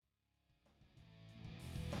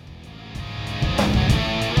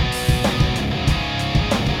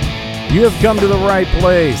You have come to the right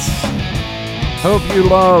place. Hope you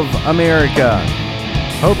love America.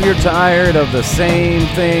 Hope you're tired of the same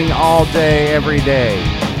thing all day, every day.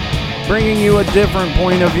 Bringing you a different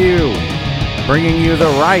point of view. Bringing you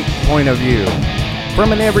the right point of view.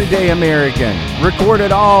 From an everyday American.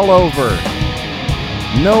 Recorded all over.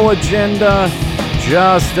 No agenda,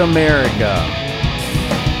 just America.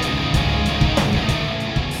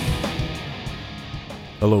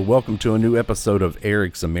 Hello, welcome to a new episode of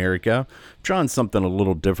Eric's America. I'm trying something a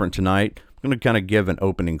little different tonight. I'm going to kind of give an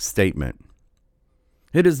opening statement.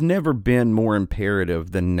 It has never been more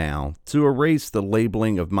imperative than now to erase the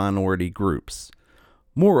labeling of minority groups.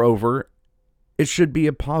 Moreover, it should be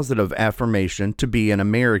a positive affirmation to be an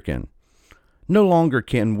American. No longer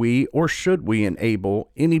can we or should we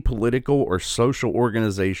enable any political or social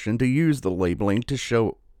organization to use the labeling to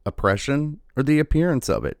show oppression or the appearance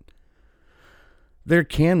of it. There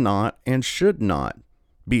cannot and should not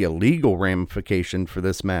be a legal ramification for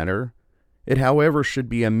this matter. It, however, should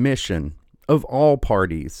be a mission of all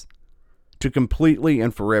parties to completely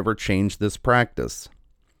and forever change this practice.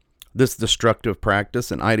 This destructive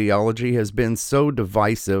practice and ideology has been so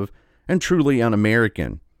divisive and truly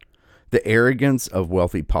un-American. The arrogance of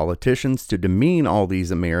wealthy politicians to demean all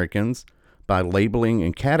these Americans by labeling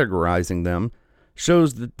and categorizing them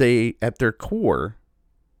shows that they, at their core.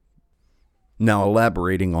 Now,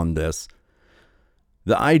 elaborating on this,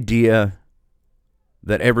 the idea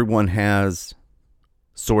that everyone has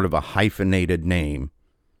sort of a hyphenated name.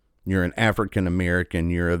 You're an African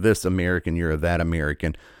American, you're a this American, you're a that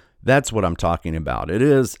American. That's what I'm talking about. It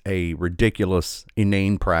is a ridiculous,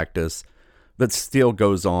 inane practice that still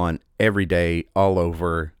goes on every day, all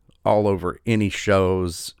over any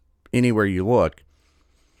shows, anywhere you look.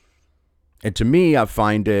 And to me, I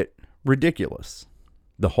find it ridiculous.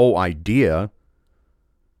 The whole idea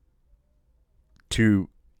to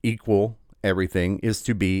equal everything is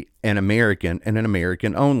to be an American and an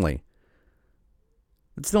American only.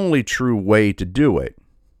 It's the only true way to do it.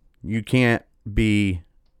 You can't be,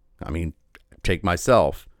 take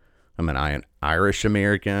myself. I'm an Irish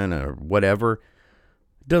American or whatever.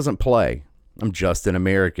 It doesn't play. I'm just an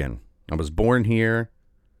American. I was born here.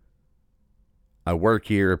 I work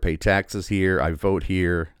here, pay taxes here, I vote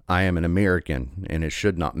here. I am an American, and it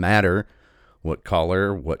should not matter what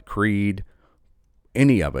color, what creed,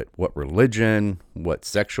 any of it, what religion, what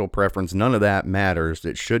sexual preference, none of that matters.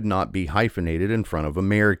 It should not be hyphenated in front of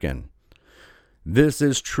American. This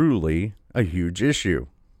is truly a huge issue.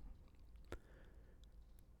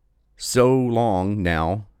 So long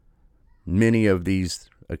now, many of these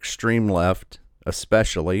extreme left,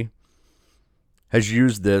 especially, has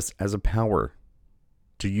used this as a power,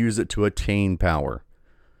 to use it to attain power.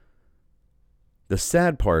 The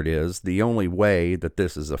sad part is the only way that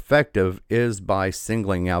this is effective is by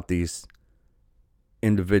singling out these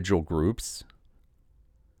individual groups,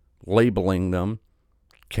 labeling them,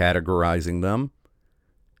 categorizing them,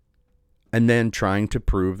 and then trying to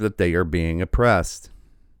prove that they are being oppressed.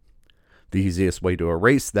 The easiest way to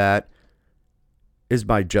erase that is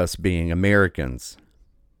by just being Americans.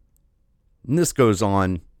 And this goes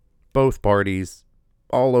on both parties,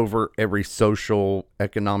 all over every social,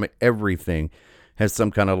 economic, everything has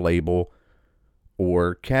some kind of label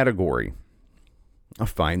or category. I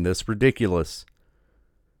find this ridiculous.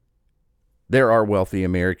 There are wealthy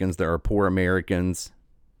Americans, there are poor Americans,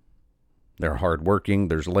 there are hardworking,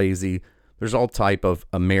 there's lazy, there's all type of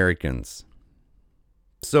Americans.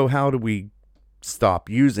 So how do we stop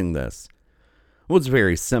using this? Well, it's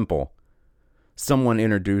very simple. Someone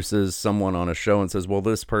introduces someone on a show and says, well,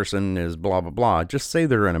 this person is blah, blah, blah. Just say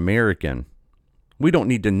they're an American. We don't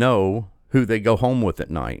need to know who they go home with at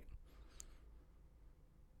night.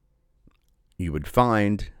 You would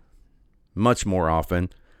find much more often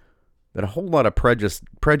that a whole lot of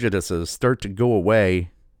prejudices start to go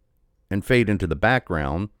away and fade into the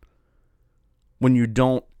background when you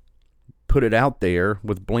don't put it out there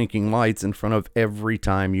with blinking lights in front of every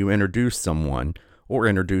time you introduce someone or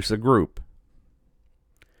introduce a group.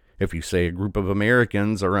 If you say a group of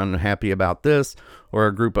Americans are unhappy about this, or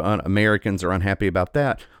a group of Americans are unhappy about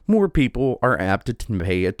that, more people are apt to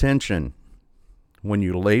pay attention. When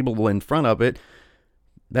you label in front of it,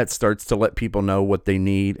 that starts to let people know what they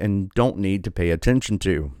need and don't need to pay attention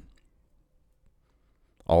to.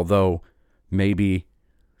 Although maybe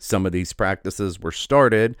some of these practices were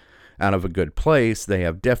started out of a good place, they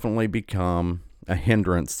have definitely become a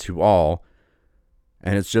hindrance to all.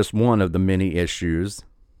 And it's just one of the many issues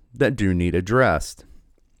that do need addressed.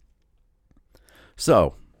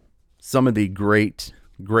 So, some of the great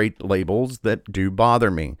labels that do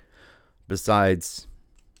bother me, besides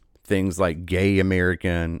things like gay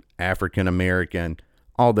American, African American,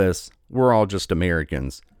 all this. We're all just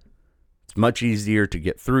Americans. It's much easier to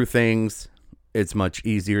get through things. It's much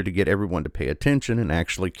easier to get everyone to pay attention and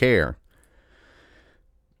actually care.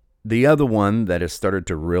 The other one that has started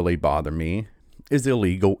to really bother me is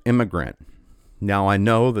illegal immigrant. Now, I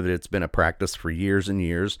know that it's been a practice for years and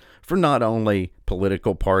years for not only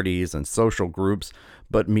political parties and social groups,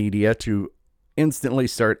 but media to instantly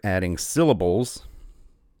start adding syllables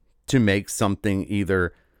to make something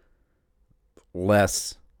either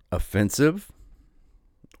less offensive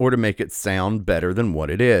or to make it sound better than what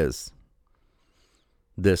it is.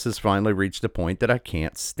 This has finally reached a point that I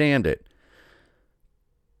can't stand it.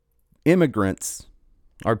 Immigrants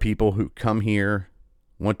are people who come here,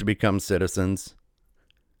 want to become citizens,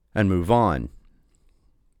 and move on.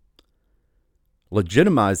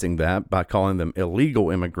 Legitimizing that by calling them illegal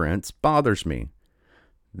immigrants bothers me.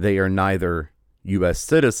 They are neither U.S.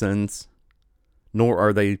 citizens, nor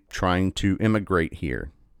are they trying to immigrate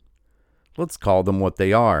here. Let's call them what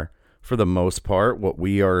they are. For the most part, what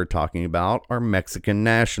we are talking about are Mexican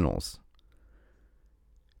nationals.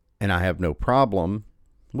 And I have no problem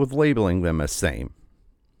with labeling them as same.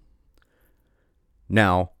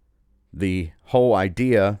 Now, the whole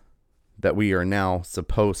idea that we are now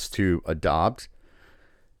supposed to adopt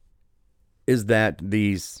is that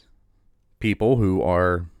these people who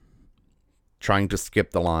are trying to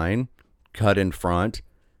skip the line, cut in front,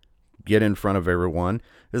 get in front of everyone,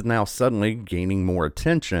 is now suddenly gaining more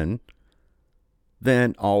attention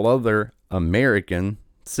than all other American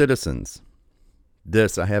citizens.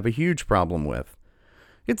 This I have a huge problem with.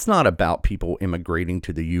 It's not about people immigrating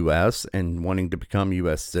to the U.S. and wanting to become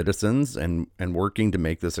U.S. citizens and working to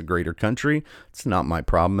make this a greater country. It's not my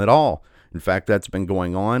problem at all. In fact, that's been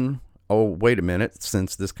going on,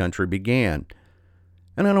 since this country began.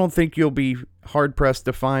 And I don't think you'll be hard-pressed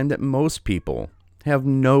to find that most people have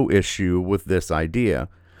no issue with this idea.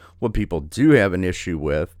 What people do have an issue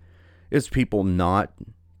with is people not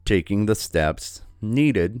taking the steps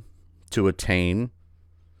needed to attain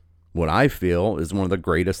what I feel is one of the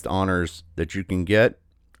greatest honors that you can get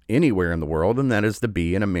anywhere in the world, and that is to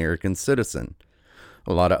be an American citizen.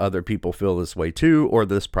 A lot of other people feel this way too, or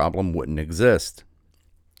this problem wouldn't exist.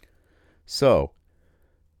 So,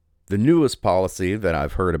 the newest policy that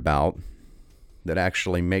I've heard about that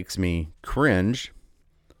actually makes me cringe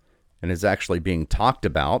and is actually being talked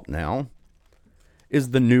about now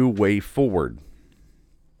is the new way forward.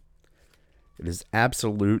 It is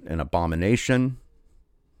absolute an abomination.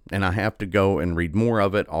 And I have to go and read more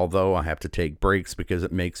of it, although I have to take breaks because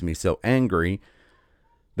it makes me so angry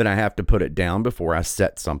that I have to put it down before I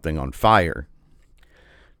set something on fire.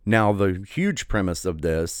 Now, the huge premise of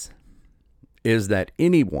this is that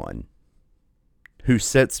anyone who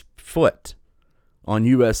sets foot on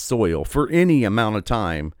U.S. soil for any amount of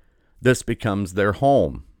time, this becomes their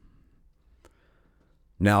home.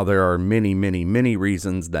 Now, there are many, many, many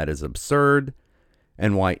reasons that is absurd,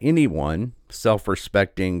 and why anyone,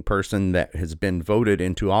 self-respecting person that has been voted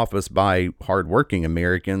into office by hardworking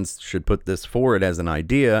Americans should put this forward as an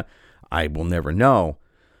idea, I will never know.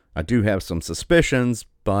 I do have some suspicions,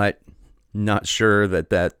 but not sure that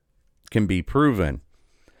that can be proven.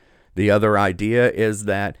 The other idea is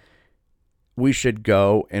that we should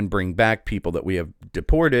go and bring back people that we have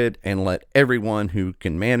deported and let everyone who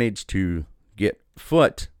can manage to get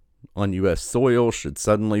foot on U.S. soil should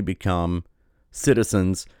suddenly become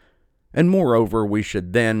citizens, and moreover, we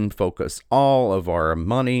should then focus all of our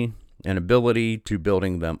money and ability to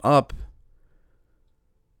building them up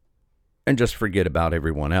and just forget about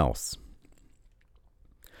everyone else.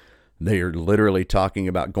 They are literally talking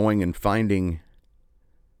about going and finding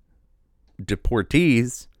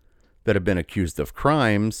deportees that have been accused of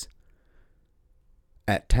crimes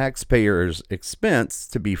at taxpayers' expense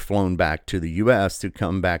to be flown back to the U.S. to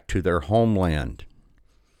come back to their homeland.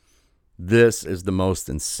 This is the most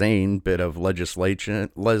insane bit of legislation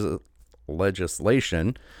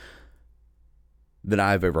that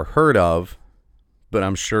I've ever heard of, but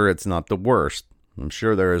I'm sure it's not the worst. I'm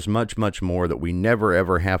sure there is much, much more that we never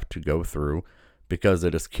ever have to go through because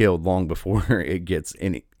it is killed long before it gets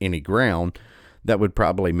any ground that would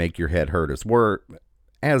probably make your head hurt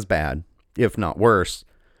as bad, if not worse.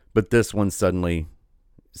 But this one suddenly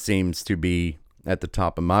seems to be at the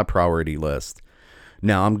top of my priority list.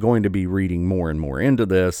 Now, I'm going to be reading more and more into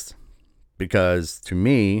this because, to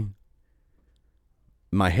me,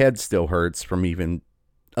 my head still hurts from even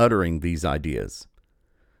uttering these ideas.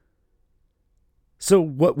 So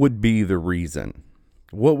what would be the reason?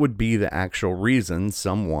 What would be the actual reason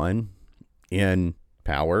someone in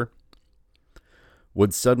power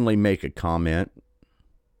would suddenly make a comment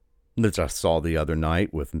that I saw the other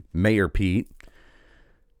night with Mayor Pete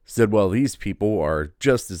said, well, these people are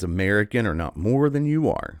just as American or not more than you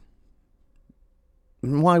are.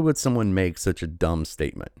 Why would someone make such a dumb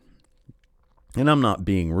statement? And I'm not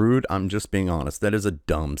being rude. I'm just being honest. That is a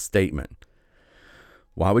dumb statement.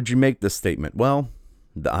 Why would you make this statement? Well,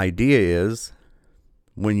 the idea is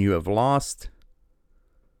when you have lost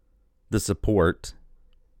the support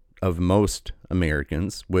of most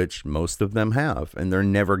Americans, which most of them have, and they're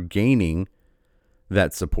never gaining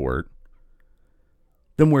that support,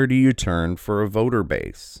 then where do you turn for a voter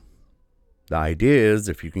base? The idea is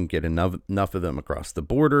if you can get enough of them across the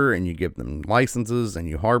border and you give them licenses and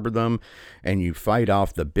you harbor them and you fight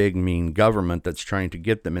off the big mean government that's trying to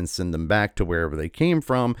get them and send them back to wherever they came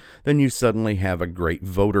from, then you suddenly have a great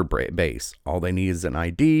voter base. All they need is an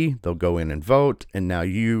ID, they'll go in and vote, and now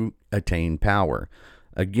you attain power.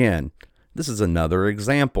 Again, this is another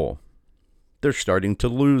example. They're starting to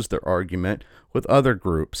lose their argument with other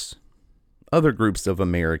groups of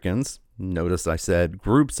Americans. Notice I said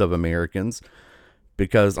groups of Americans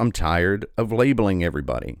because I'm tired of labeling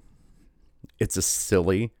everybody. It's a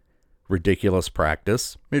silly, ridiculous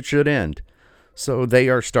practice. It should end. So they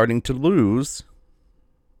are starting to lose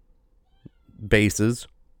bases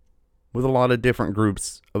with a lot of different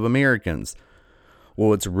groups of Americans.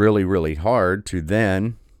 Well, it's really, really hard to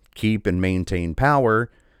then keep and maintain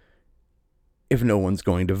power if no one's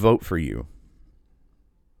going to vote for you.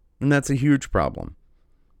 And that's a huge problem.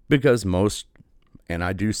 Because most, and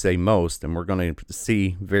I do say most, and we're going to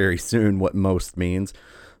see very soon what most means,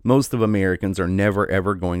 most of Americans are never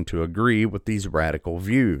ever going to agree with these radical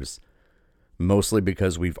views. Mostly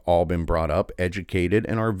because we've all been brought up, educated,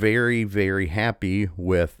 and are very, very happy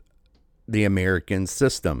with the American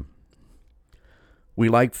system. We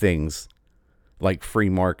like things like free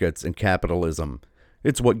markets and capitalism.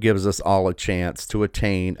 It's what gives us all a chance to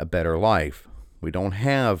attain a better life. We don't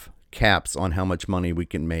have caps on how much money we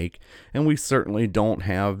can make, and we certainly don't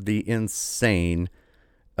have the insane,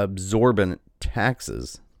 absorbent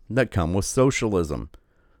taxes that come with socialism,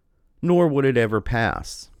 nor would it ever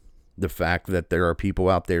pass. The fact that there are people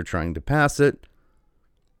out there trying to pass it,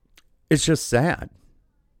 it's just sad.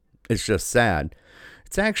 It's just sad.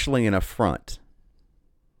 It's actually an affront.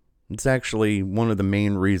 It's actually one of the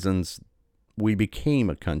main reasons we became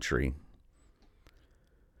a country,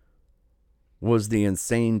 was the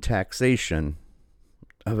insane taxation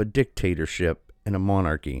of a dictatorship and a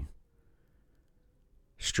monarchy.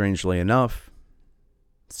 Strangely enough,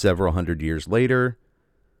 several hundred years later,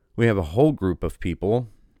 we have a whole group of people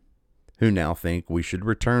who now think we should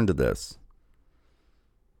return to this.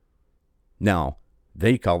 Now,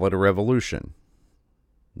 they call it a revolution.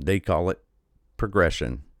 They call it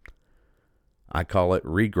progression. I call it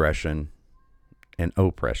regression and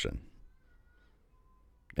oppression.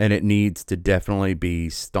 And it needs to definitely be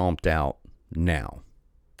stomped out now.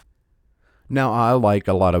 Now, I, like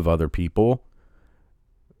a lot of other people,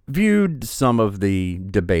 viewed some of the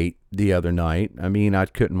debate the other night. I mean, I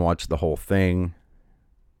couldn't watch the whole thing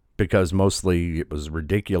because mostly it was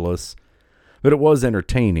ridiculous. But it was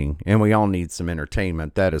entertaining, and we all need some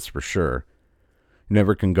entertainment, that is for sure.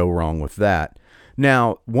 Never can go wrong with that.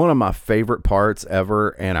 Now, one of my favorite parts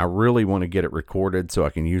ever, and I really want to get it recorded so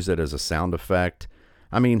I can use it as a sound effect.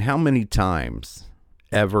 I mean, how many times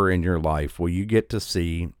ever in your life will you get to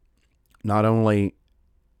see not only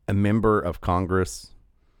a member of Congress,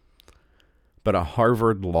 but a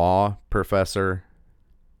Harvard law professor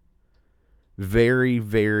very,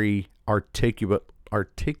 very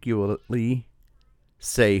articulately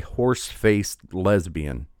say horse-faced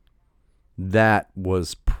lesbian? That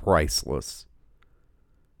was priceless.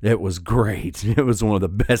 It was great. It was one of the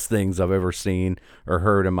best things I've ever seen or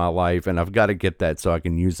heard in my life. And I've got to get that so I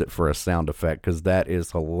can use it for a sound effect because that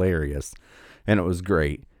is hilarious. And it was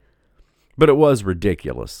great. But it was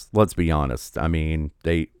ridiculous. Let's be honest. I mean,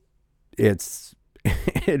 it's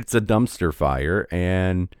a dumpster fire.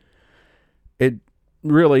 And it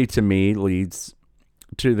really, to me, leads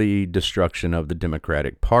to the destruction of the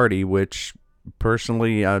Democratic Party, which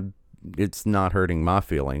personally, it's not hurting my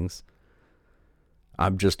feelings.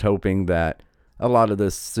 I'm just hoping that a lot of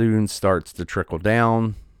this soon starts to trickle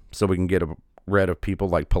down so we can get rid of people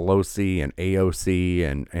like Pelosi and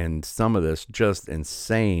AOC and some of this just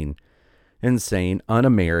insane,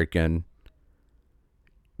 un-American,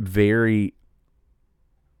 very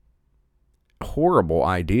horrible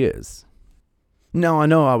ideas. Now, I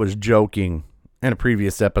know I was joking in a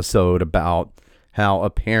previous episode about how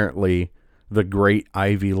apparently the great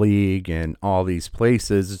Ivy League and all these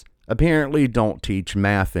places apparently don't teach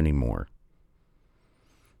math anymore.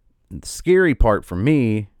 The scary part for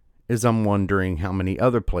me is I'm wondering how many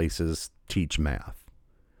other places teach math.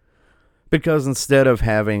 Because instead of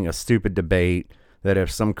having a stupid debate that if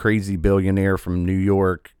some crazy billionaire from New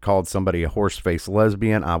York called somebody a horse-faced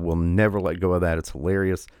lesbian, I will never let go of that. It's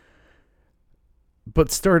hilarious. But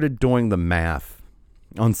started doing the math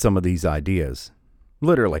on some of these ideas.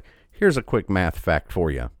 Literally, here's a quick math fact for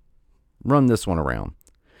you. Run this one around.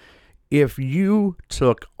 If you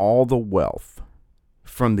took all the wealth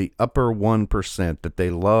from the upper 1% that they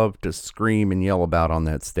love to scream and yell about on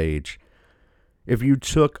that stage, if you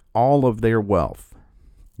took all of their wealth,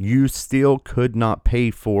 you still could not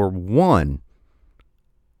pay for one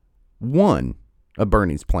of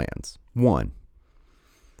Bernie's plans. One.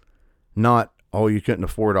 Not, oh, you couldn't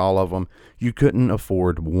afford all of them. You couldn't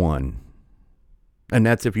afford one. And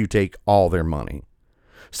that's if you take all their money.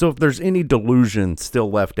 So if there's any delusion still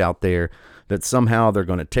left out there that somehow they're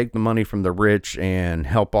going to take the money from the rich and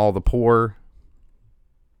help all the poor,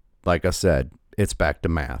 like I said, it's back to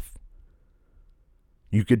math.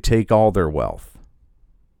 You could take all their wealth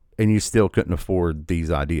and you still couldn't afford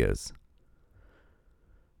these ideas.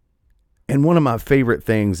 And one of my favorite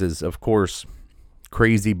things is, of course,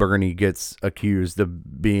 Crazy Bernie gets accused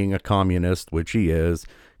of being a communist, which he is,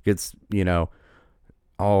 gets,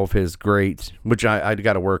 all of his great, which I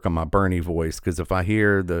got to work on my Bernie voice, because if I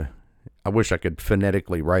hear I wish I could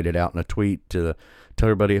phonetically write it out in a tweet to tell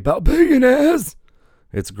everybody about billionaires.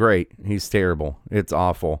 It's great. He's terrible. It's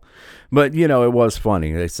awful. But, it was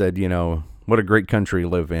funny. They said, what a great country to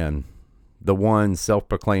live in. The one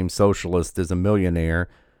self-proclaimed socialist is a millionaire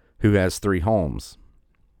who has 3 homes,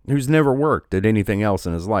 who's never worked at anything else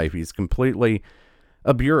in his life. He's completely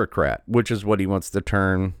a bureaucrat, which is what he wants to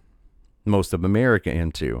turn most of America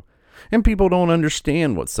into. And people don't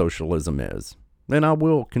understand what socialism is. And I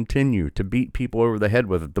will continue to beat people over the head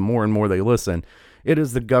with it the more and more they listen. It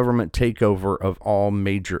is the government takeover of all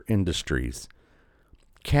major industries.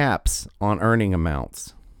 Caps on earning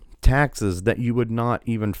amounts. Taxes that you would not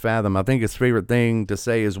even fathom. I think his favorite thing to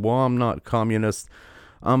say is, well, I'm not communist.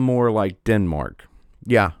 I'm more like Denmark.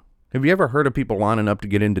 Yeah. Have you ever heard of people lining up to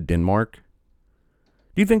get into Denmark?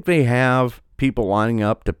 Do you think they have people lining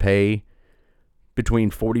up to pay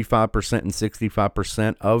between 45% and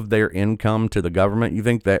 65% of their income to the government? You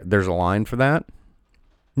think that there's a line for that?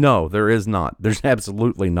 No, there is not. There's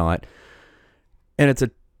absolutely not. And it's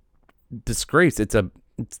a disgrace. It's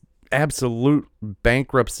absolute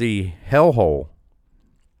bankruptcy hellhole.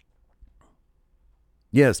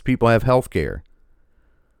 Yes, people have health care,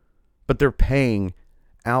 but they're paying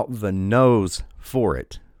out the nose for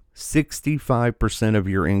it. 65% of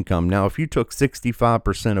your income. Now, if you took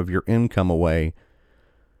 65% of your income away,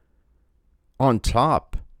 on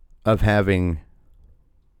top of having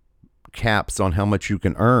caps on how much you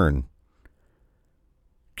can earn,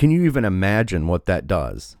 can you even imagine what that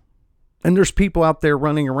does? And there's people out there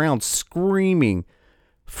running around screaming,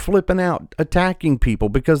 flipping out, attacking people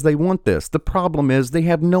because they want this. The problem is they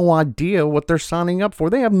have no idea what they're signing up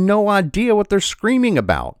for. They have no idea what they're screaming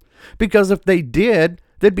about. Because if they did,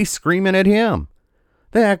 they'd be screaming at him.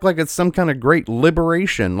 They act like it's some kind of great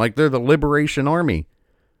liberation, like they're the Liberation Army.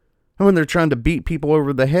 And when they're trying to beat people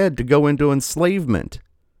over the head to go into enslavement.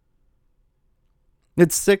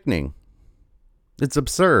 It's sickening. It's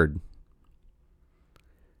absurd.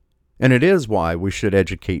 And it is why we should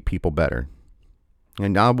educate people better.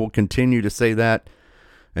 And I will continue to say that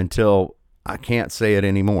until I can't say it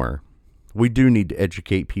anymore. We do need to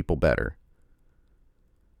educate people better.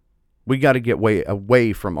 We got to get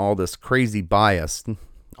away from all this crazy bias,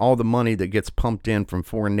 all the money that gets pumped in from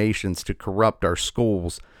foreign nations to corrupt our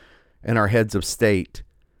schools and our heads of state.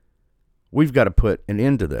 We've got to put an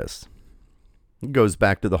end to this. It goes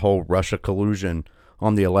back to the whole Russia collusion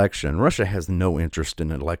on the election. Russia has no interest in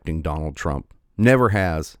electing Donald Trump. Never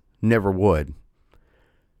has, never would.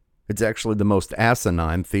 It's actually the most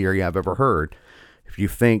asinine theory I've ever heard. If you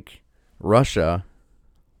think Russia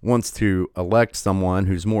wants to elect someone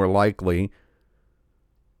who's more likely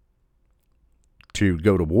to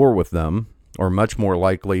go to war with them, or much more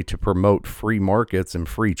likely to promote free markets and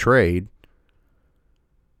free trade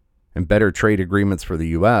and better trade agreements for the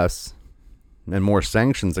U.S. and more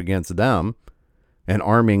sanctions against them and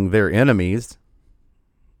arming their enemies,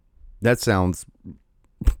 that sounds,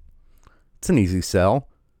 it's an easy sell.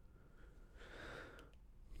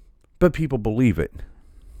 But people believe it.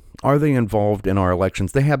 Are they involved in our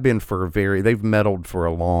elections? They have been they've meddled for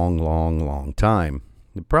a long, long, long time.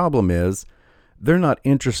 The problem is they're not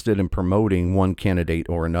interested in promoting one candidate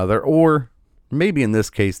or another, or maybe in this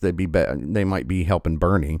case they might be helping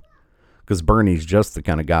Bernie, because Bernie's just the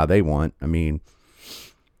kind of guy they want. I mean,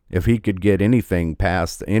 If he could get anything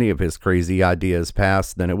past, any of his crazy ideas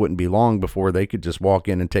passed, then it wouldn't be long before they could just walk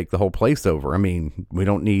in and take the whole place over. I mean, we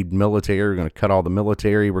don't need military. We're going to cut all the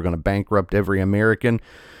military. We're going to bankrupt every American.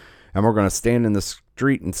 And we're going to stand in the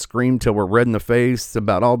street and scream till we're red in the face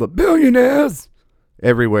about all the billionaires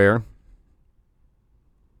everywhere,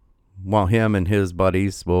 while him and his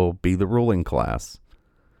buddies will be the ruling class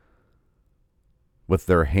with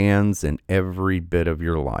their hands in every bit of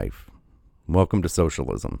your life. Welcome to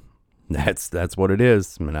socialism. That's what it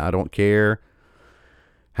is. I mean, I don't care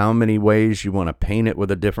how many ways you want to paint it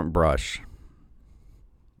with a different brush.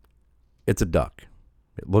 It's a duck.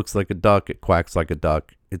 It looks like a duck. It quacks like a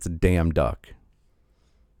duck. It's a damn duck.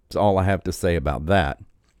 That's all I have to say about that.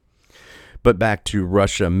 But back to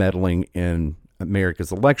Russia meddling in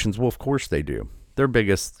America's elections. Well, of course they do. Their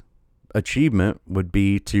biggest achievement would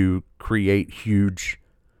be to create huge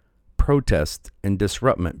protest and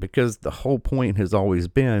disruption, because the whole point has always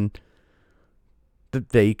been that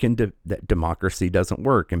that democracy doesn't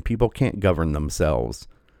work and people can't govern themselves.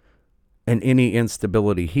 And any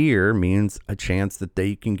instability here means a chance that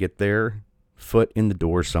they can get their foot in the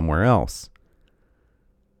door somewhere else.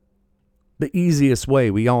 The easiest way,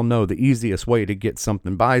 we all know the easiest way to get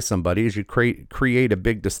something by somebody is you create a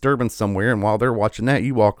big disturbance somewhere, and while they're watching that,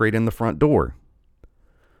 you walk right in the front door.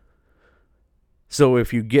 So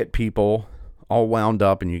if you get people all wound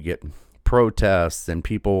up and you get protests and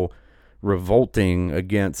people revolting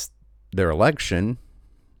against their election,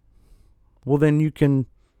 well, then you can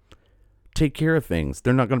take care of things.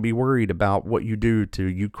 They're not going to be worried about what you do to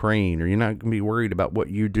Ukraine, or you're not going to be worried about what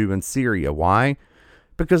you do in Syria. Why?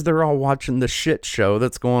 Because they're all watching the shit show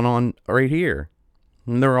that's going on right here.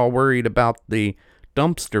 And they're all worried about the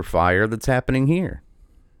dumpster fire that's happening here.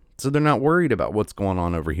 So they're not worried about what's going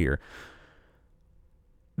on over here.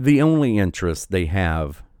 The only interest they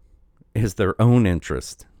have is their own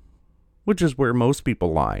interest, which is where most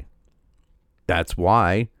people lie. That's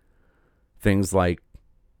why things like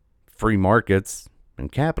free markets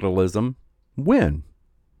and capitalism win.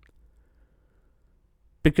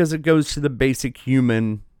 Because it goes to the basic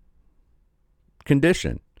human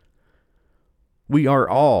condition. We are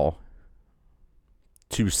all,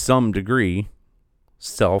 to some degree,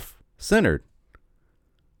 self-centered.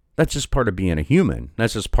 That's just part of being a human.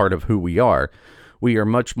 That's just part of who we are. We are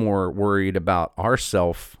much more worried about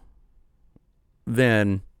ourself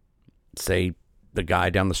than, say, the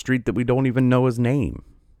guy down the street that we don't even know his name.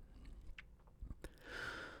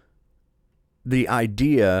 The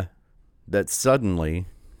idea that suddenly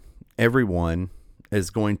everyone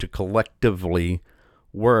is going to collectively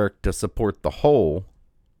work to support the whole,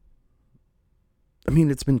 I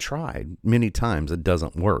mean, it's been tried many times. It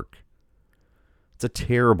doesn't work. It's a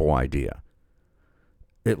terrible idea.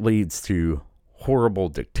 It leads to horrible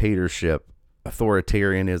dictatorship,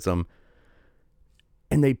 authoritarianism,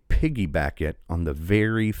 and they piggyback it on the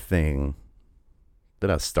very thing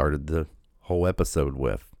that I started the whole episode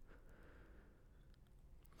with.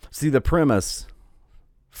 See, the premise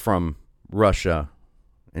from Russia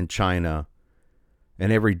and China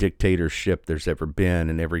and every dictatorship there's ever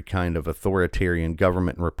been and every kind of authoritarian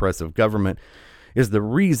government and repressive government is the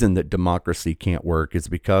reason that democracy can't work is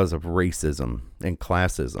because of racism and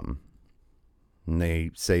classism. And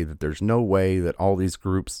they say that there's no way that all these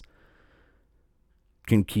groups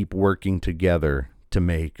can keep working together to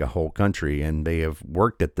make a whole country. And they have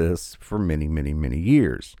worked at this for many, many, many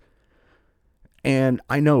years. And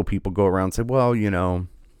I know people go around and say, well,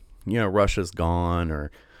 Russia's gone,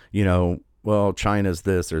 or, well, China's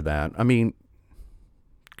this or that. I mean,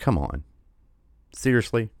 come on.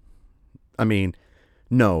 Seriously? I mean,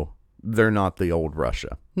 no, they're not the old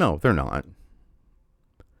Russia. No, they're not.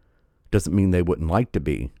 Doesn't mean they wouldn't like to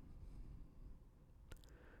be.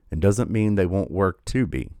 It doesn't mean they won't work to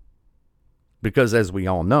be. Because as we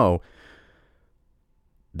all know,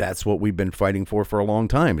 that's what we've been fighting for a long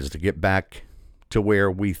time, is to get back to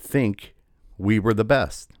where we think we were the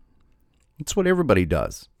best. It's what everybody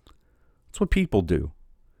does. It's what people do.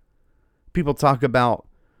 People talk about,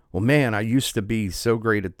 well, man, I used to be so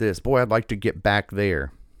great at this. Boy, I'd like to get back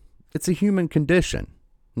there. It's a human condition.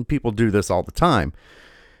 And people do this all the time.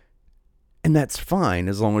 And that's fine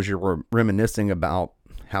as long as you're reminiscing about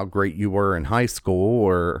how great you were in high school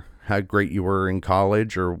or how great you were in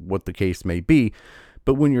college or what the case may be.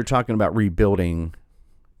 But when you're talking about rebuilding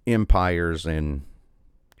empires and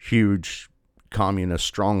huge communist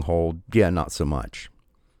stronghold, yeah, not so much.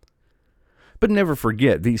 But never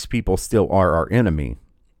forget, these people still are our enemy.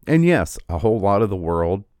 And yes, a whole lot of the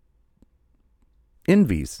world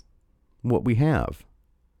envies what we have.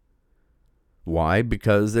 Why?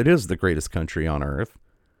 Because it is the greatest country on earth.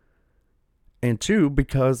 And two,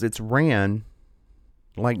 because it's ran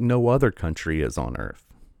like no other country is on earth.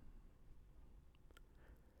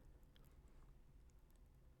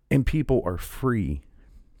 And people are free.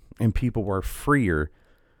 And people are freer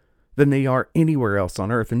than they are anywhere else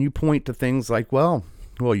on earth. And you point to things like, well,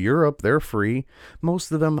 Europe, they're free.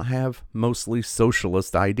 Most of them have mostly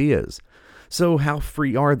socialist ideas. So how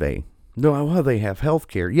free are they? No, well, they have health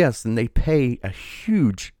care. Yes, and they pay a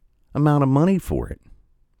huge amount of money for it.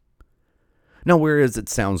 Now, whereas it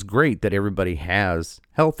sounds great that everybody has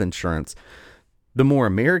health insurance, the more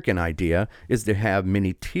American idea is to have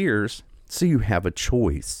many tiers so you have a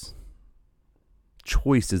choice.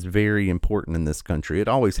 Choice is very important in this country. It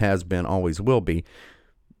always has been, always will be.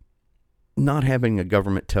 Not having a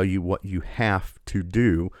government tell you what you have to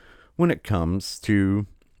do when it comes to,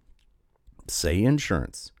 say,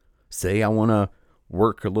 insurance. Say I want to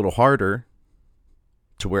work a little harder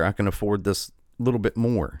to where I can afford this little bit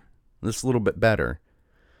more, this little bit better.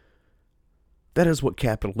 That is what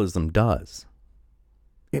capitalism does.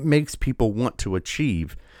 It makes people want to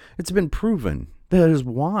achieve. It's been proven. That is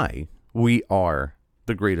why we are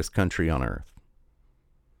the greatest country on earth.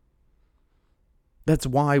 That's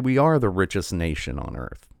why we are the richest nation on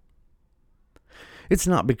earth. It's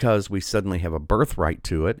not because we suddenly have a birthright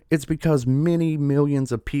to it. It's because many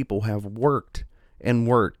millions of people have worked and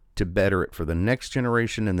worked to better it for the next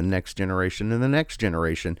generation and the next generation and the next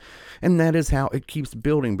generation. And that is how it keeps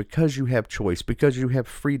building, because you have choice, because you have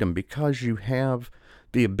freedom, because you have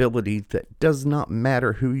the ability that does not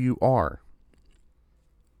matter who you are.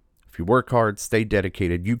 If you work hard, stay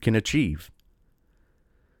dedicated, you can achieve.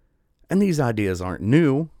 And these ideas aren't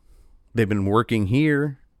new. They've been working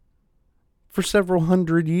here for several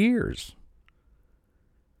hundred years.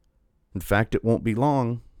 In fact, it won't be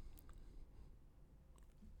long.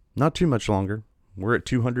 Not too much longer. We're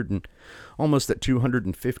at almost at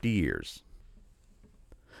 250 years.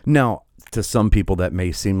 Now, to some people that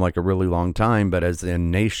may seem like a really long time, but as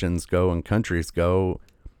in nations go and countries go,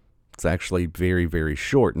 it's actually very, very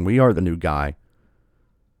short. And we are the new guy.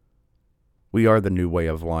 We are the new way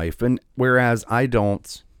of life. And whereas I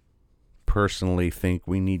don't personally think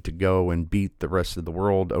we need to go and beat the rest of the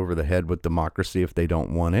world over the head with democracy if they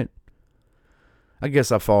don't want it, I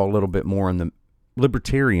guess I fall a little bit more on the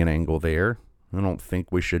libertarian angle there. I don't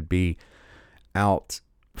think we should be out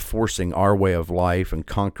forcing our way of life and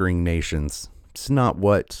conquering nations. It's not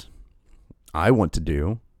what I want to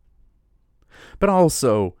do. But I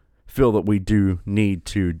also feel that we do need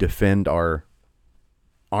to defend our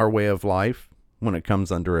way of life when it comes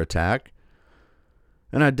under attack.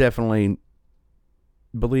 And I definitely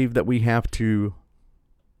believe that we have to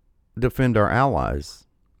defend our allies.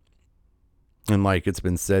 And like it's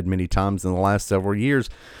been said many times in the last several years,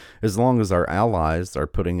 as long as our allies are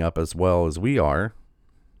putting up as well as we are,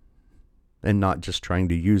 and not just trying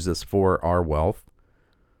to use us for our wealth,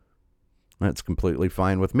 that's completely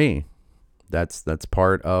fine with me. That's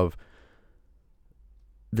part of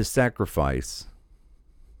the sacrifice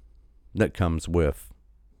that comes with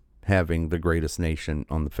having the greatest nation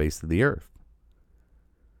on the face of the earth.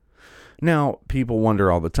 Now, people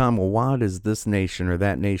wonder all the time, well, why does this nation or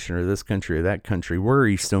this country or that country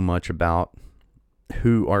worry so much about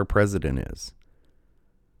who our president is?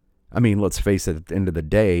 I mean, let's face it, at the end of the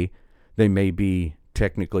day, they may be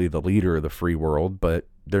technically the leader of the free world, but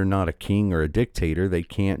they're not a king or a dictator. They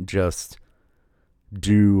can't just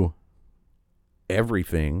do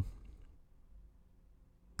everything.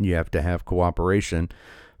 You have to have cooperation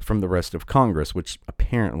from the rest of Congress, which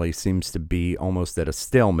apparently seems to be almost at a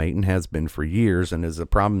stalemate and has been for years, and is a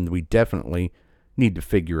problem we definitely need to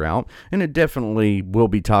figure out. And it definitely will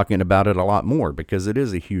be talking about it a lot more, because it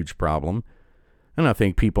is a huge problem. And I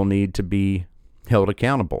think people need to be held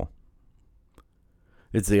accountable.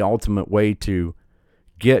 It's the ultimate way to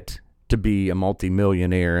get to be a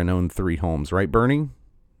multimillionaire and own 3 homes, right, Bernie?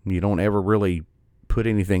 You don't ever really put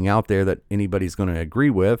anything out there that anybody's going to agree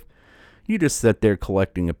with. You just sit there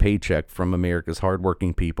collecting a paycheck from America's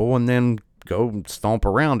hardworking people and then go stomp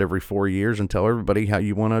around every 4 years and tell everybody how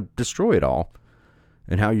you want to destroy it all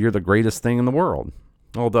and how you're the greatest thing in the world.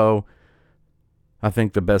 Although, I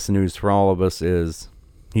think the best news for all of us is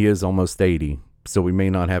he is almost 80, so we may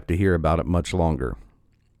not have to hear about it much longer.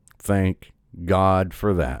 Thank God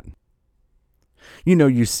for that. You know,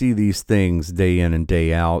 you see these things day in and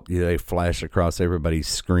day out. They flash across everybody's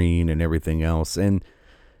screen and everything else. And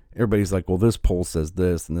everybody's like, well, this poll says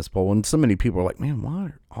this and this poll. And so many people are like, man, why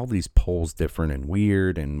are all these polls different and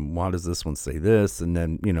weird? And why does this one say this? And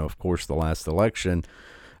then, you know, of course, the last election,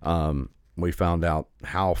 we found out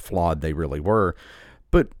how flawed they really were.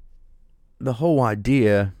 But the whole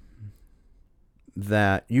idea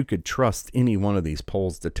that you could trust any one of these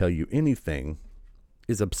polls to tell you anything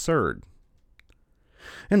is absurd.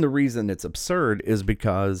 And the reason it's absurd is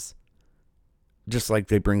because just like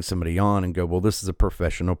they bring somebody on and go, well, this is a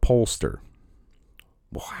professional pollster.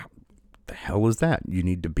 Well, what the hell is that? You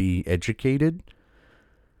need to be educated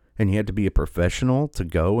and you had to be a professional to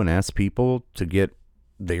go and ask people to get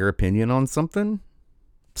their opinion on something?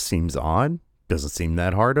 Seems odd. Doesn't seem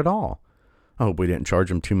that hard at all. I hope we didn't charge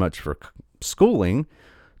them too much for schooling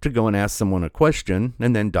to go and ask someone a question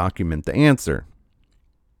and then document the answer.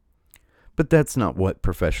 But that's not what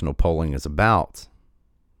professional polling is about.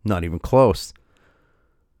 Not even close.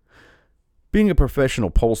 Being a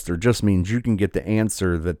professional pollster just means you can get the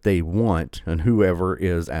answer that they want and whoever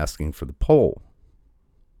is asking for the poll.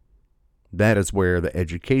 That is where the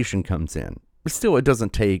education comes in. But still, it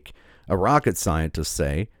doesn't take a rocket scientist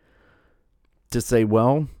to say,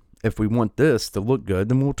 well, if we want this to look good,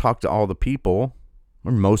 then we'll talk to all the people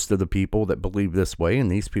or most of the people that believe this way,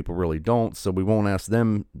 and these people really don't, so we won't ask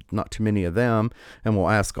them, not too many of them, and we'll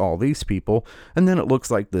ask all these people, and then it looks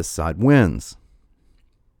like this side wins.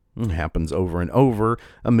 It happens over and over,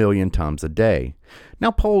 1,000,000 times a day.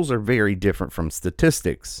 Now, polls are very different from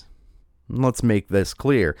statistics. Let's make this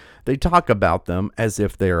clear. They talk about them as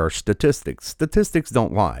if they are statistics. Statistics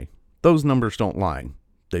don't lie. Those numbers don't lie.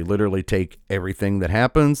 They literally take everything that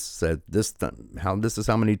happens, said this is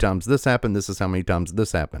how many times this happened, this is how many times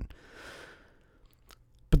this happened.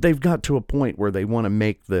 But they've got to a point where they want to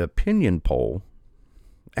make the opinion poll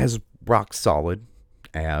as rock solid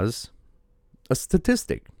as a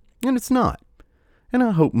statistic. And it's not. And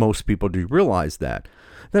I hope most people do realize that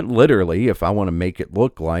literally, if I want to make it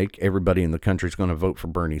look like everybody in the country is going to vote for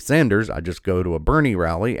Bernie Sanders, I just go to a Bernie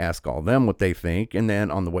rally, ask all them what they think, and then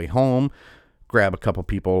on the way home, grab a couple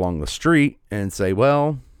people along the street and say,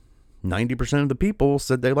 well, 90% of the people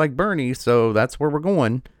said they like Bernie, so that's where we're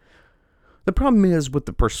going. The problem is with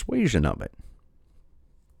the persuasion of it.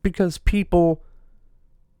 Because people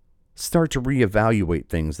start to reevaluate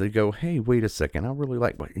things. They go, hey, wait a second, I really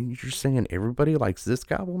like what you're saying. Everybody likes this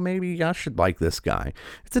guy. Well, maybe I should like this guy.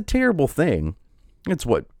 It's a terrible thing. It's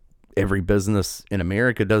what every business in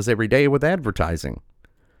America does every day with advertising.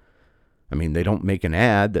 I mean, they don't make an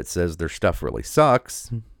ad that says their stuff really sucks,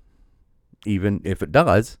 even if it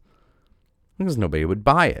does, because nobody would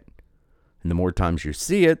buy it. And the more times you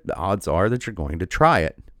see it, the odds are that you're going to try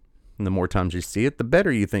it. And the more times you see it, the better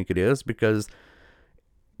you think it is, because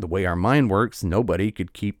the way our mind works, nobody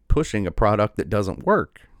could keep pushing a product that doesn't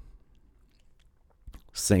work.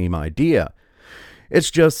 Same idea. It's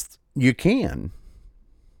just you can.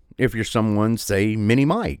 If you're someone, say, Mini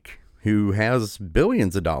Mike, who has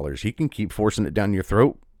billions of dollars, he can keep forcing it down your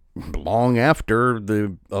throat long after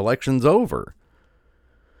the election's over.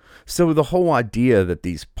 So the whole idea that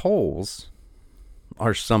these polls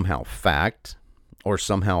are somehow fact or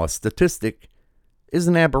somehow a statistic is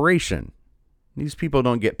an aberration. These people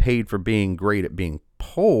don't get paid for being great at being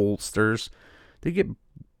pollsters. They get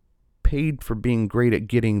paid for being great at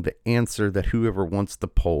getting the answer that whoever wants the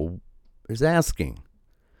poll is asking.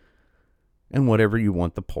 And whatever you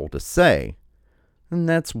want the poll to say. And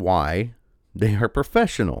that's why they are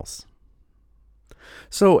professionals.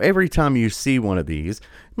 So every time you see one of these,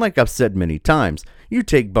 like I've said many times, you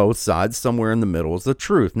take both sides. Somewhere in the middle is the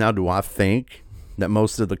truth. Now, do I think that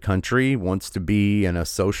most of the country wants to be in a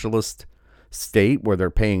socialist state where they're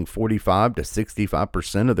paying 45 to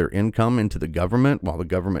 65% of their income into the government while the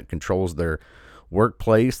government controls their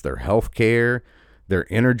workplace, their health care, their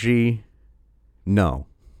energy? No.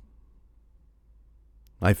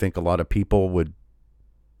 I think a lot of people would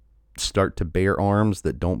start to bear arms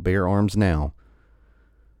that don't bear arms now.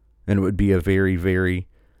 And it would be a very, very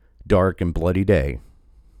dark and bloody day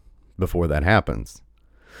before that happens.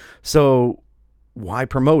 So why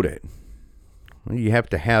promote it? Well, you have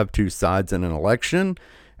to have two sides in an election,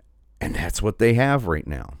 and that's what they have right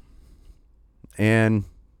now. And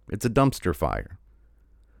it's a dumpster fire.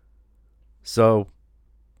 So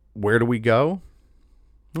where do we go?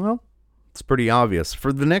 Well, it's pretty obvious.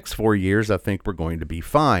 For the next 4 years, I think we're going to be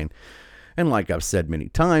fine. And like I've said many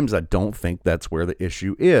times, I don't think that's where the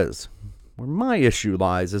issue is. Where my issue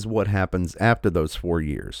lies is what happens after those 4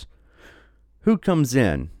 years. Who comes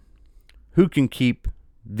in? Who can keep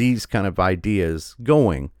these kind of ideas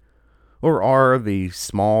going? Or are the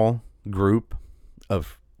small group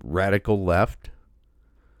of radical left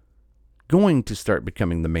going to start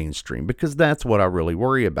becoming the mainstream? Because that's what I really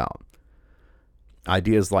worry about.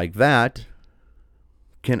 Ideas like that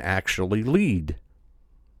can actually lead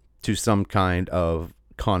to some kind of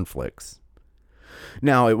conflicts.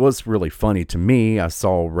 Now, it was really funny to me. I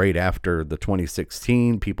saw right after the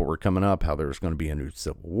 2016, people were coming up how there was going to be a new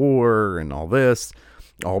civil war and all this,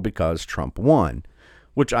 all because Trump won,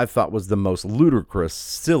 which I thought was the most ludicrous,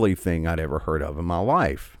 silly thing I'd ever heard of in my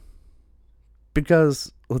life.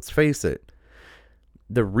 Because, let's face it,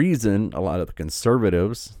 the reason a lot of the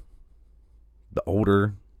conservatives, the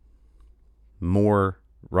older, more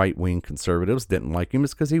right-wing conservatives didn't like him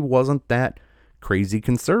is because he wasn't that crazy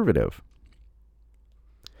conservative.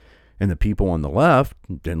 And the people on the left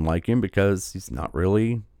didn't like him because he's not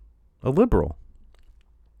really a liberal.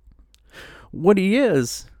 What he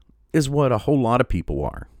is what a whole lot of people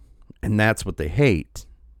are. And that's what they hate,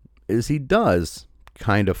 is he does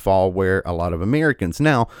kind of fall where a lot of Americans.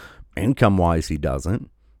 Now, income-wise he doesn't,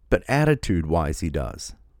 but attitude-wise he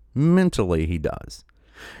does. Mentally he does.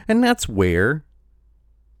 And that's where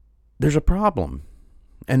there's a problem.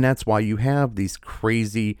 And that's why you have these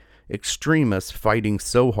crazy extremists fighting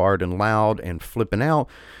so hard and loud and flipping out,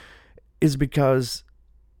 is because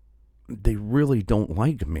they really don't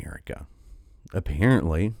like America.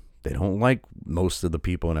 Apparently, they don't like most of the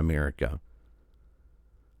people in America.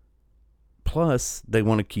 Plus, they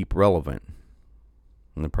want to keep relevant.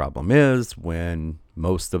 And the problem is when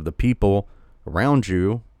most of the people around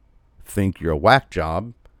you think you're a whack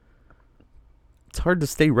job, it's hard to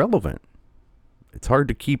stay relevant. It's hard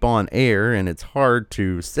to keep on air, and it's hard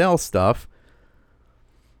to sell stuff,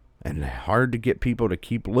 and hard to get people to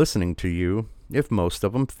keep listening to you if most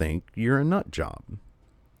of them think you're a nut job.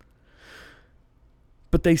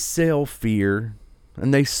 But they sell fear,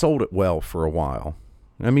 and they sold it well for a while.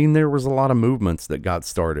 I mean, there was a lot of movements that got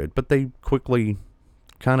started, but they quickly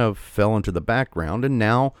kind of fell into the background, and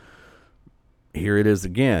now here it is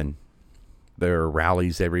again. There are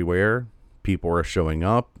rallies everywhere. People are showing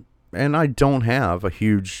up. And I don't have a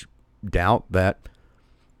huge doubt that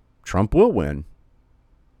Trump will win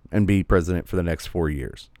and be president for the next 4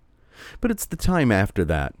 years. But it's the time after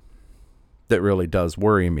that that really does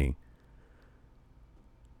worry me.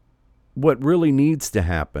 What really needs to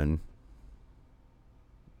happen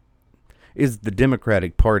is the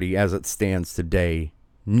Democratic Party as it stands today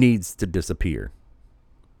needs to disappear.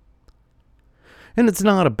 And it's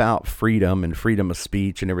not about freedom and freedom of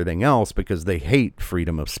speech and everything else, because they hate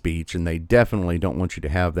freedom of speech and they definitely don't want you to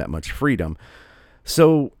have that much freedom.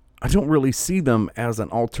 So I don't really see them as an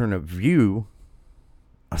alternate view.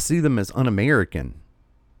 I see them as un-American.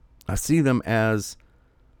 I see them as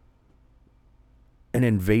an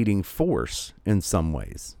invading force in some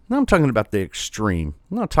ways. Now I'm talking about the extreme.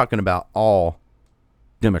 I'm not talking about all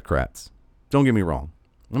Democrats. Don't get me wrong.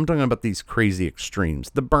 I'm talking about these crazy extremes,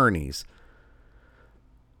 the Bernies,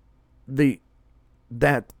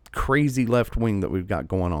 that crazy left wing that we've got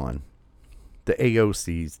going on, the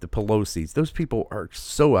AOCs, the Pelosi's. Those people are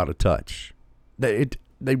so out of touch. They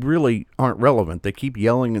really aren't relevant. They keep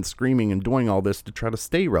yelling and screaming and doing all this to try to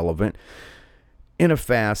stay relevant in a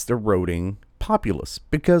fast eroding populace,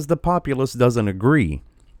 because the populace doesn't agree.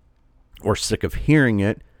 We're sick of hearing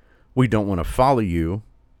it. We don't want to follow you.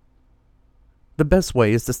 The best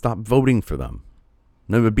way is to stop voting for them.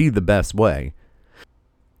 That would be the best way.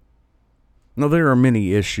 Now, there are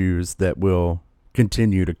many issues that will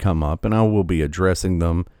continue to come up, and I will be addressing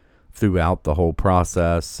them throughout the whole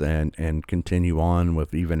process and continue on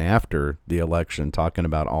with even after the election, talking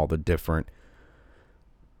about all the different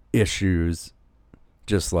issues.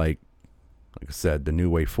 Just like I said, the new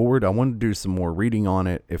way forward. I want to do some more reading on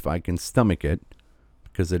it if I can stomach it,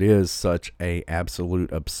 because it is such a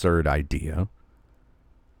absolute absurd idea.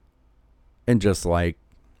 And just like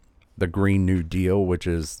the Green New Deal, which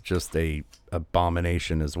is just a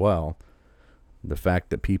abomination as well. The fact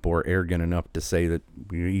that people are arrogant enough to say that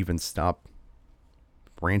we even stop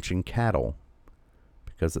ranching cattle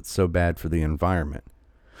because it's so bad for the environment.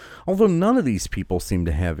 Although none of these people seem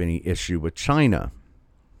to have any issue with China.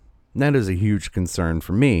 That is a huge concern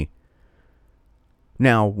for me.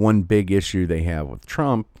 Now, one big issue they have with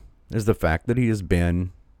Trump is the fact that he has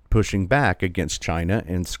been pushing back against China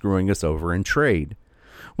and screwing us over in trade,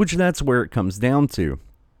 which that's where it comes down to.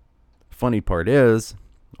 Funny part is,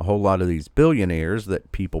 a whole lot of these billionaires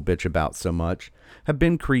that people bitch about so much have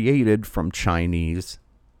been created from Chinese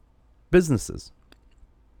businesses.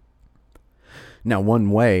 Now,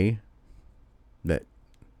 one way that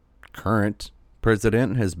current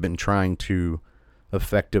president has been trying to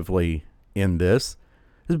effectively end this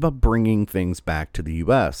is by bringing things back to the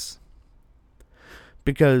U.S.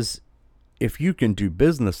 Because if you can do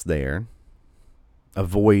business there,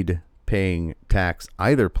 avoid paying tax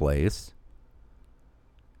either place,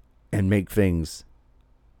 and make things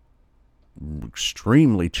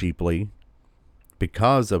extremely cheaply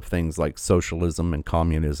because of things like socialism and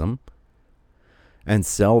communism and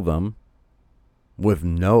sell them with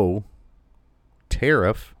no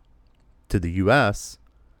tariff to the U.S.,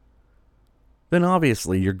 then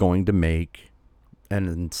obviously you're going to make an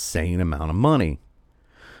insane amount of money.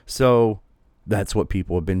 So that's what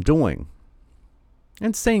people have been doing.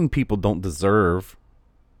 And saying people don't deserve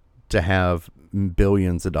to have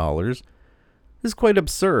billions of dollars is quite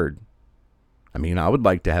absurd. I mean, I would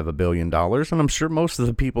like to have $1 billion, and I'm sure most of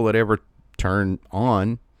the people that ever turn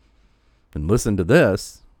on and listen to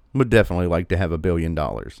this would definitely like to have $1 billion.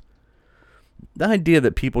 The idea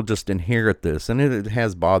that people just inherit this, and it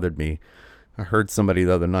has bothered me. I heard somebody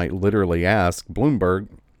the other night literally ask Bloomberg,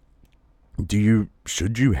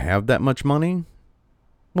 should you have that much money?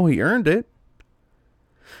 Well, he earned it.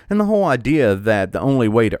 And the whole idea that the only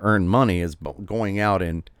way to earn money is going out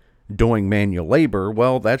and doing manual labor,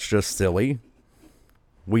 well, that's just silly.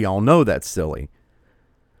 We all know that's silly.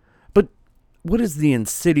 But what is the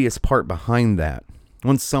insidious part behind that?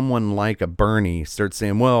 When someone like a Bernie starts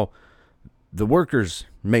saying, well, the workers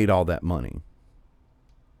made all that money.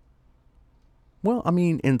 Well, I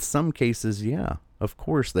mean, in some cases, yeah, of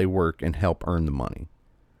course they work and help earn the money.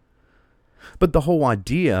 But the whole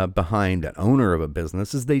idea behind an owner of a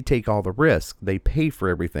business is they take all the risk. They pay for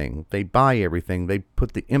everything. They buy everything. They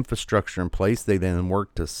put the infrastructure in place. They then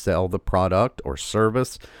work to sell the product or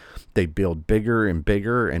service. They build bigger and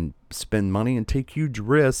bigger and spend money and take huge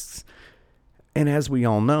risks. And as we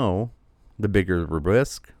all know, the bigger the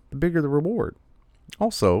risk, the bigger the reward.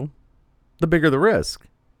 Also, the bigger the risk.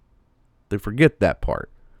 They forget that part.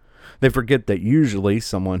 They forget that usually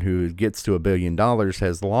someone who gets to $1 billion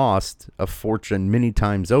has lost a fortune many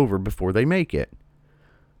times over before they make it.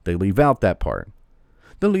 They leave out that part.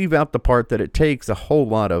 They leave out the part that it takes a whole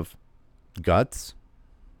lot of guts,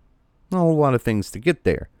 a whole lot of things to get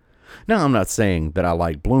there. Now, I'm not saying that I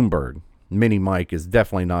like Bloomberg. Mini Mike is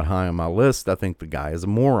definitely not high on my list. I think the guy is a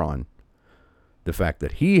moron. The fact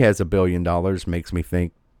that he has $1 billion makes me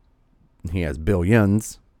think he has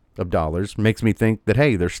billions of dollars, makes me think that,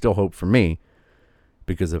 hey, there's still hope for me.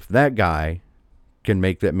 Because if that guy can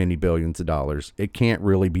make that many billions of dollars, it can't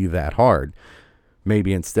really be that hard.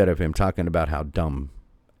 Maybe instead of him talking about how dumb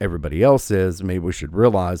everybody else is, maybe we should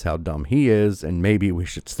realize how dumb he is, and maybe we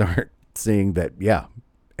should start seeing that, yeah,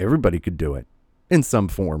 everybody could do it in some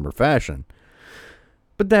form or fashion.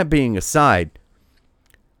 But that being aside,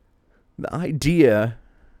 the idea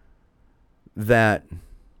that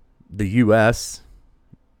the U.S.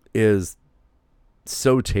 is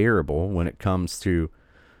so terrible when it comes to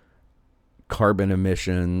carbon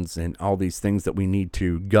emissions and all these things that we need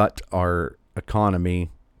to gut our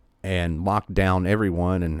economy and lock down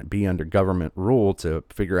everyone and be under government rule to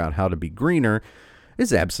figure out how to be greener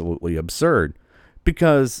is absolutely absurd.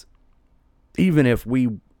 Because even if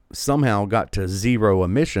we somehow got to zero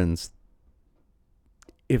emissions,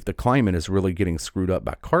 if the climate is really getting screwed up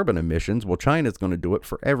by carbon emissions, well, China's going to do it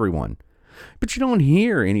for everyone. But you don't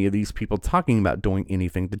hear any of these people talking about doing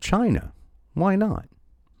anything to China. Why not?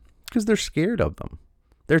 Because they're scared of them.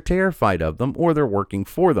 They're terrified of them, or they're working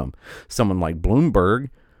for them. Someone like Bloomberg,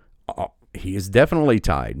 he is definitely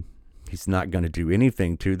tied. He's not going to do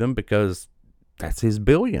anything to them because that's his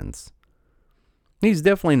billions. He's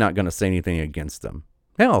definitely not going to say anything against them.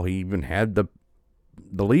 Hell, he even had the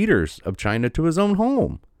leaders of China to his own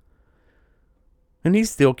home. And he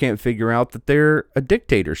still can't figure out that they're a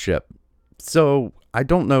dictatorship. So I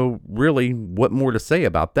don't know really what more to say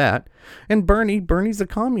about that. And Bernie's a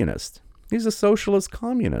communist. He's a socialist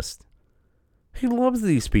communist. He loves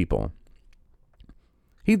these people.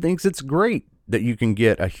 He thinks it's great that you can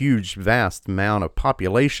get a huge, vast amount of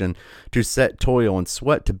population to set toil and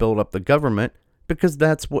sweat to build up the government, because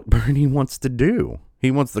that's what Bernie wants to do. He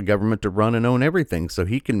wants the government to run and own everything so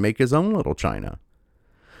he can make his own little China.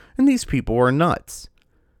 And these people are nuts.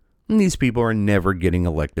 And these people are never getting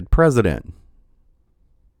elected president.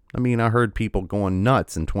 I mean, I heard people going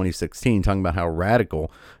nuts in 2016 talking about how radical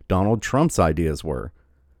Donald Trump's ideas were.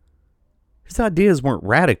 His ideas weren't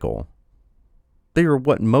radical. They are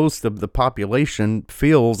what most of the population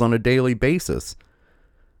feels on a daily basis.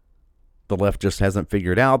 The left just hasn't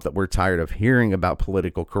figured out that we're tired of hearing about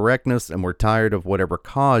political correctness, and we're tired of whatever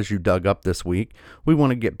cause you dug up this week. We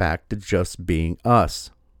want to get back to just being us.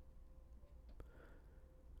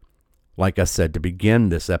 Like I said to begin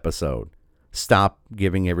this episode, stop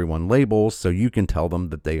giving everyone labels so you can tell them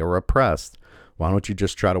that they are oppressed. Why don't you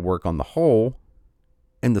just try to work on the whole,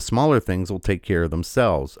 and the smaller things will take care of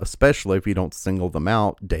themselves, especially if you don't single them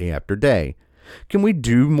out day after day. Can we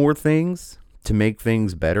do more things to make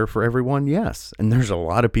things better for everyone? Yes. And there's a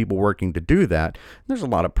lot of people working to do that. There's a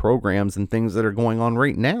lot of programs and things that are going on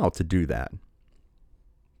right now to do that,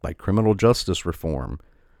 like criminal justice reform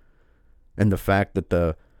and the fact that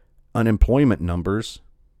the unemployment numbers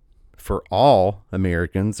for all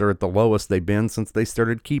Americans are at the lowest they've been since they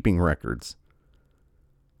started keeping records.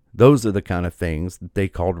 Those are the kind of things that they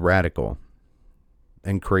called radical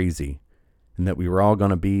and crazy, and that we were all going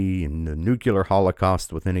to be in the nuclear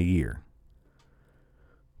holocaust within a year.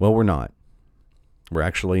 Well, we're not. We're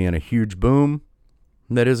actually in a huge boom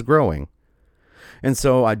that is growing. And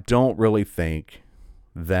so I don't really think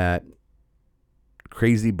that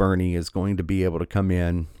Crazy Bernie is going to be able to come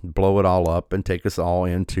in, blow it all up, and take us all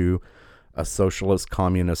into a socialist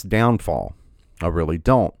communist downfall. I really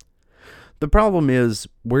don't. The problem is,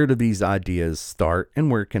 where do these ideas start and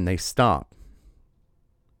where can they stop?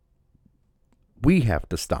 We have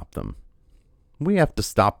to stop them. We have to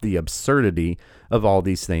stop the absurdity of all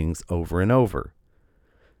these things over and over.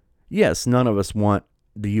 Yes, none of us want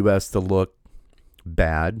the U.S. to look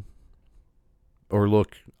bad or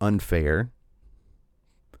look unfair.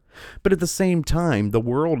 But at the same time, the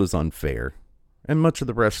world is unfair, and much of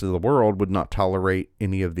the rest of the world would not tolerate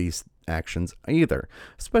any of these actions either,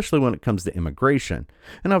 especially when it comes to immigration.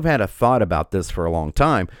 And I've had a thought about this for a long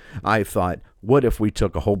time. I thought, what if we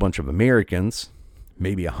took a whole bunch of Americans,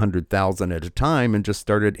 maybe 100,000 at a time, and just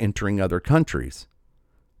started entering other countries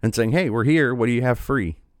and saying, hey, we're here. What do you have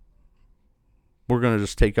free? We're going to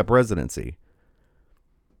just take up residency.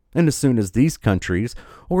 And as soon as these countries,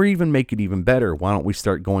 or even make it even better, why don't we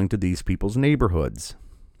start going to these people's neighborhoods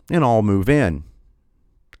and all move in?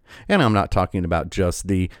 And I'm not talking about just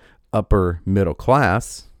the upper middle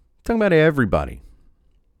class. I'm talking about everybody.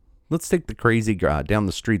 Let's take the crazy guy down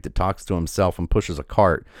the street that talks to himself and pushes a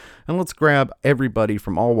cart, and let's grab everybody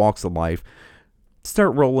from all walks of life,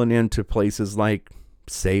 start rolling into places like,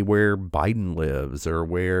 say, where Biden lives, or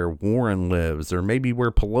where Warren lives, or maybe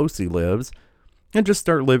where Pelosi lives, and just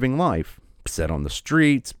start living life. Sit on the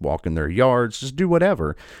streets, walk in their yards, just do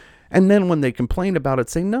whatever. And then when they complain about it,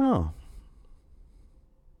 say, no,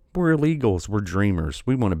 we're illegals, we're dreamers,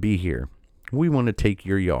 we want to be here. We want to take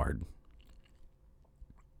your yard.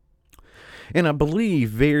 And I believe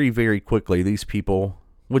very, very quickly these people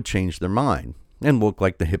would change their mind and look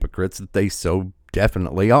like the hypocrites that they so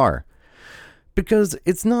definitely are. Because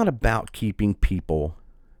it's not about keeping people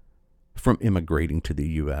from immigrating to the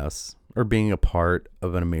U.S. or being a part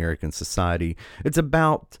of an American society. It's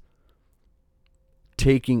about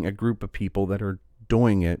taking a group of people that are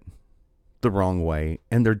doing it the wrong way,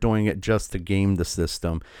 and they're doing it just to game the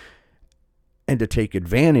system and to take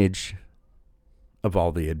advantage of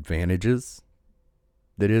all the advantages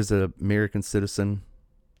that is an American citizen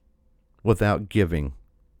without giving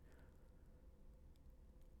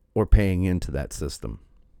or paying into that system,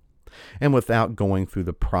 and without going through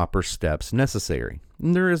the proper steps necessary.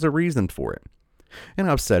 And there is a reason for it.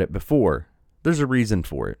 And I've said it before. There's a reason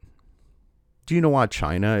for it. Do you know why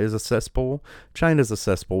China is a cesspool? China's a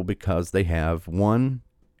cesspool because they have almost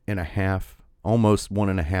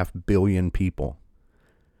 1.5 billion people.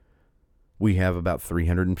 We have about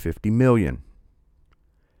 350 million.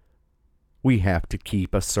 We have to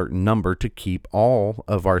keep a certain number to keep all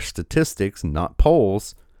of our statistics, not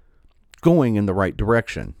polls, going in the right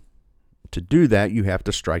direction. To do that, you have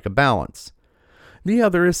to strike a balance. The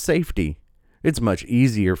other is safety. It's much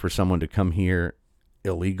easier for someone to come here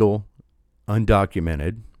illegal,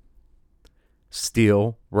 undocumented,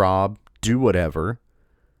 steal, rob, do whatever,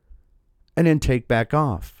 and then take back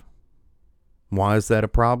off. Why is that a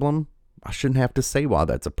problem? I shouldn't have to say why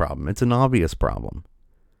that's a problem. It's an obvious problem.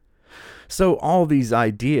 So all these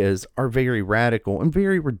ideas are very radical and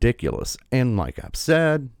very ridiculous. And like I've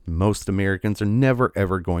said, most Americans are never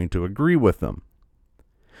ever going to agree with them.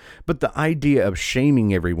 But the idea of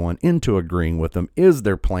shaming everyone into agreeing with them is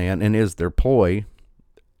their plan and is their ploy.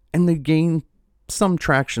 And they gain some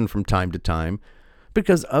traction from time to time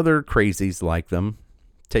because other crazies like them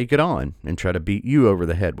take it on and try to beat you over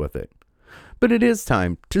the head with it. But it is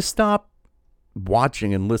time to stop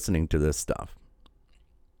watching and listening to this stuff.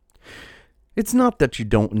 It's not that you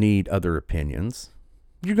don't need other opinions.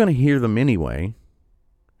 You're going to hear them anyway.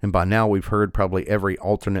 And by now we've heard probably every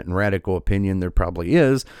alternate and radical opinion there probably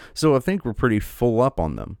is, so I think we're pretty full up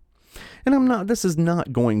on them. And this is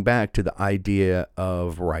not going back to the idea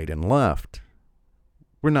of right and left.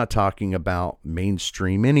 We're not talking about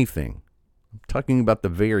mainstream anything. I'm talking about the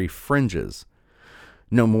very fringes.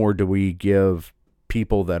 No more do we give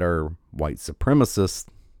people that are white supremacists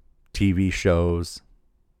TV shows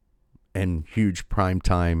and huge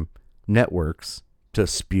primetime networks to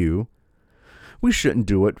spew. we shouldn't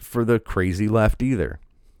do it for the crazy left either.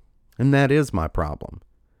 And that is my problem.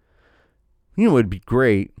 You know what would be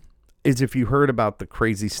great is if you heard about the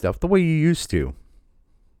crazy stuff the way you used to.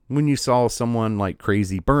 When you saw someone like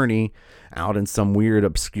Crazy Bernie out in some weird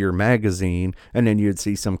obscure magazine, and then you'd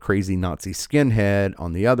see some crazy Nazi skinhead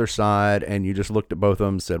on the other side, and you just looked at both of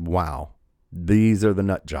them and said, wow, these are the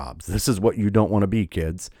nut jobs. This is what you don't want to be,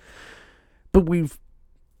 kids. But we've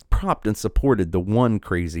propped and supported the one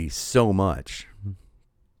crazy so much.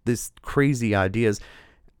 This crazy ideas,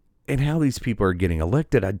 and how these people are getting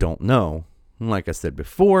elected, I don't know. Like I said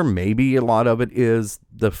before, maybe a lot of it is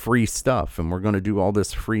the free stuff, and we're going to do all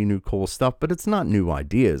this free new cool stuff, but it's not new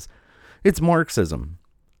ideas. It's Marxism,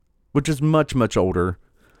 which is much, much older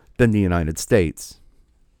than the United States.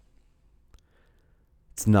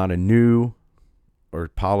 It's not a new or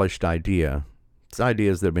polished idea. It's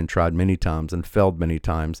ideas that have been tried many times and failed many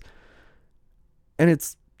times, and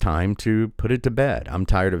it's time to put it to bed. I'm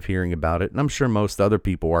tired of hearing about it, and I'm sure most other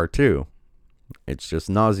people are too. It's just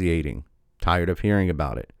nauseating. Tired of hearing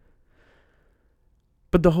about it.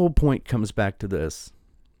 But the whole point comes back to this.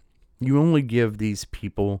 You only give these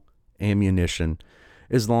people ammunition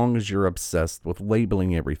as long as you're obsessed with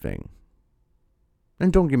labeling everything.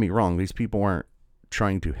 And don't get me wrong, these people aren't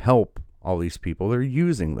trying to help all these people. They're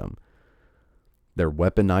using them. They're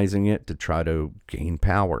weaponizing it to try to gain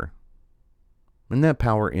power. And that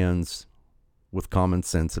power ends with common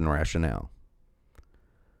sense and rationale.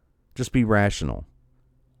 Just be rational.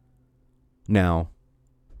 Now,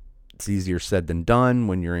 it's easier said than done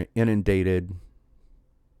when you're inundated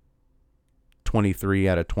 23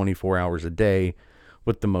 out of 24 hours a day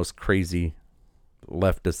with the most crazy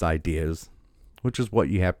leftist ideas, which is what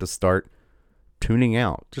you have to start tuning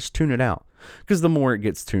out. Just tune it out. Because the more it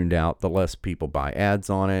gets tuned out, the less people buy ads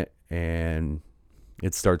on it, and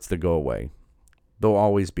it starts to go away. There'll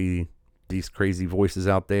always be these crazy voices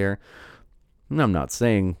out there. And I'm not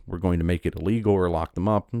saying we're going to make it illegal or lock them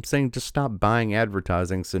up. I'm saying just stop buying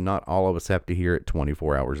advertising so not all of us have to hear it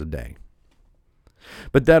 24 hours a day.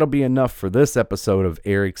 But that'll be enough for this episode of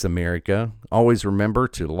Eric's America. Always remember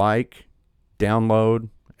to like, download,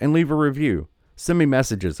 and leave a review. Send me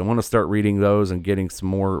messages. I want to start reading those and getting some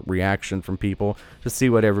more reaction from people to see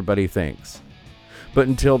what everybody thinks. But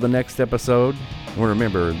until the next episode,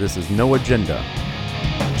 remember, this is no agenda,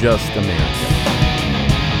 just America.